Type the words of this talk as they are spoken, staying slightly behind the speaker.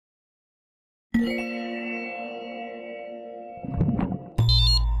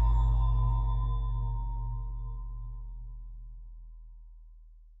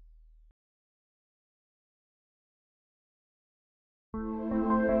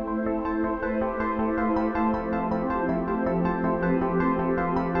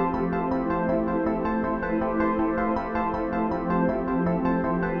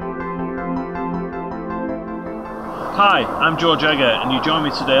Hi, I'm Jaggar and you join me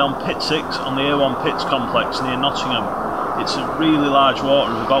today on Pit 6 on the A1 Pits complex near Nottingham. It's a really large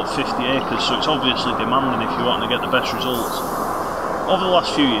water of about 50 acres, so it's obviously demanding if you want to get the best results. Over the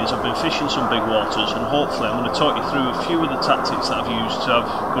last few years I've been fishing some big waters, and hopefully I'm going to talk you through a few of the tactics that I've used to have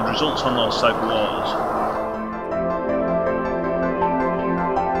good results on those type of waters.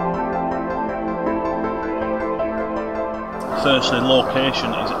 Firstly,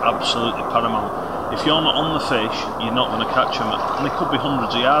 location is absolutely paramount. If you're not on the fish, you're not going to catch them, and they could be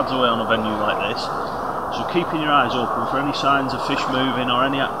hundreds of yards away on a venue like this. So keeping your eyes open for any signs of fish moving or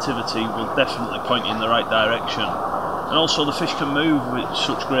any activity will definitely point you in the right direction. And also the fish can move with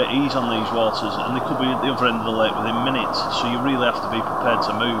such great ease on these waters, and they could be at the other end of the lake within minutes, so you really have to be prepared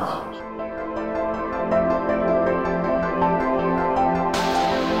to move.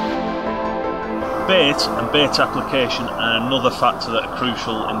 Bait and bait application are another factor that are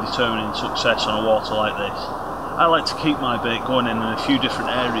crucial in determining success on a water like this. I like to keep my bait going in a few different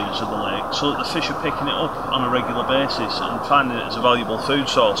areas of the lake so that the fish are picking it up on a regular basis and finding it as a valuable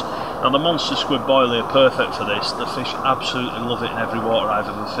food source. Now the monster squid boilie are perfect for this. The fish absolutely love it in every water I've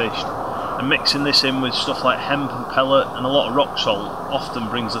ever fished. And mixing this in with stuff like hemp and pellet and a lot of rock salt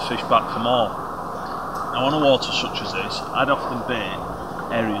often brings the fish back for more. Now on a water such as this, I'd often bait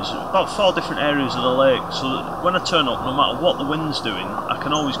areas, about 4 different areas of the lake, so that when I turn up, no matter what the wind's doing, I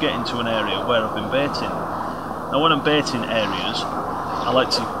can always get into an area where I've been baiting. Now when I'm baiting areas, I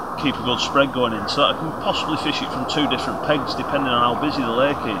like to keep a good spread going in so that I can possibly fish it from 2 different pegs depending on how busy the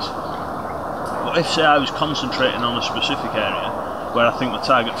lake is. But if say I was concentrating on a specific area where I think the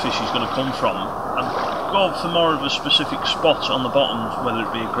target fish is going to come from, I'd go for more of a specific spot on the bottom, whether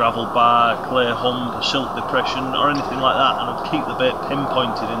it be a gravel bar, clay hump, a silt depression or anything like that, and I'd keep the bait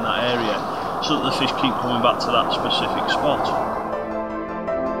pinpointed in that area so that the fish keep coming back to that specific spot.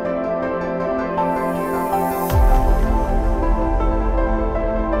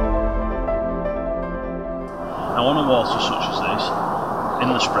 Now on a water such as this, in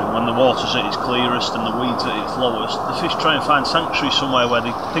the spring, when the water's at its clearest and the weeds at its lowest, the fish try and find sanctuary somewhere where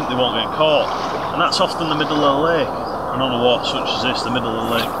they think they won't get caught, and that's often the middle of the lake. And on a water such as this, the middle of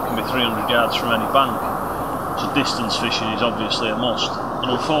the lake can be 300 yards from any bank, so distance fishing is obviously a must.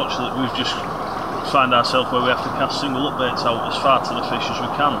 And unfortunately we've just find ourselves where we have to cast single up baits out as far to the fish as we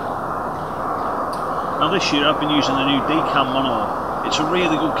can. Now this year I've been using the new Decam Mono. It's a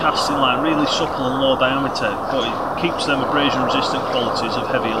really good casting line, really supple and low diameter, but it keeps them abrasion resistant qualities of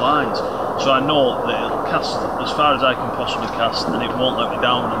heavier lines. So I know that it'll cast as far as I can possibly cast, and it won't let me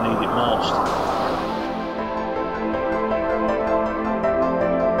down when I need it most.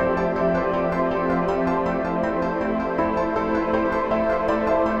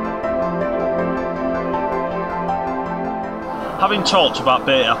 Having talked about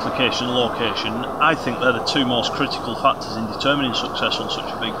bait application and location, I think they're the 2 most critical factors in determining success on such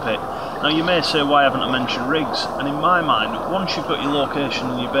a big pit. Now you may say, why haven't I mentioned rigs? And in my mind, once you've got your location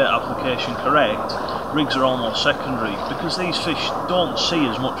and your bait application correct, rigs are almost secondary, because these fish don't see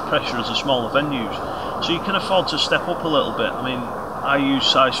as much pressure as the smaller venues. So you can afford to step up a little bit. I mean, I use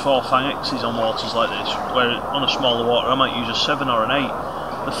size 4 Fang X's on waters like this, where on a smaller water I might use a 7 or an 8.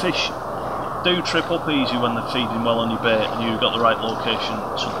 The fish do trip up easy when they're feeding well on your bait and you've got the right location,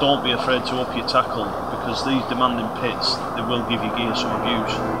 so don't be afraid to up your tackle, because these demanding pits, they will give your gear some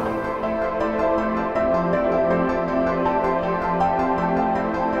abuse.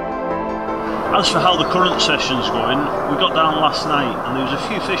 As for how the current session's going, we got down last night and there was a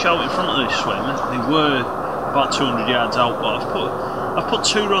few fish out in front of this swim. They were about 200 yards out, but I've put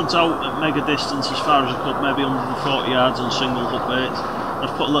 2 rods out at mega distance as far as I could, maybe 140 yards on single hook baits.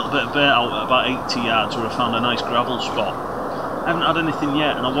 I've put a little bit of bait out at about 80 yards where I found a nice gravel spot. I haven't had anything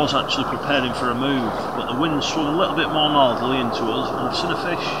yet, and I was actually preparing for a move, but the wind swung a little bit more northerly into us, and I've seen a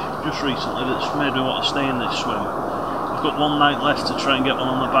fish just recently that's made me want to stay in this swim. I've got 1 night left to try and get one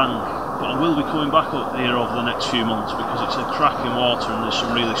on the bank, but I will be coming back up here over the next few months because it's a cracking water and there's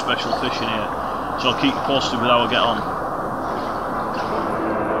some really special fish in here, so I'll keep you posted with how I get on.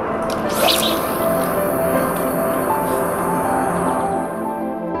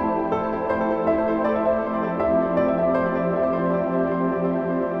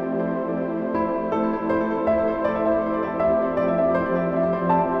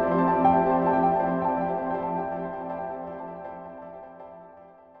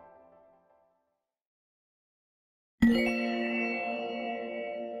 Yeah.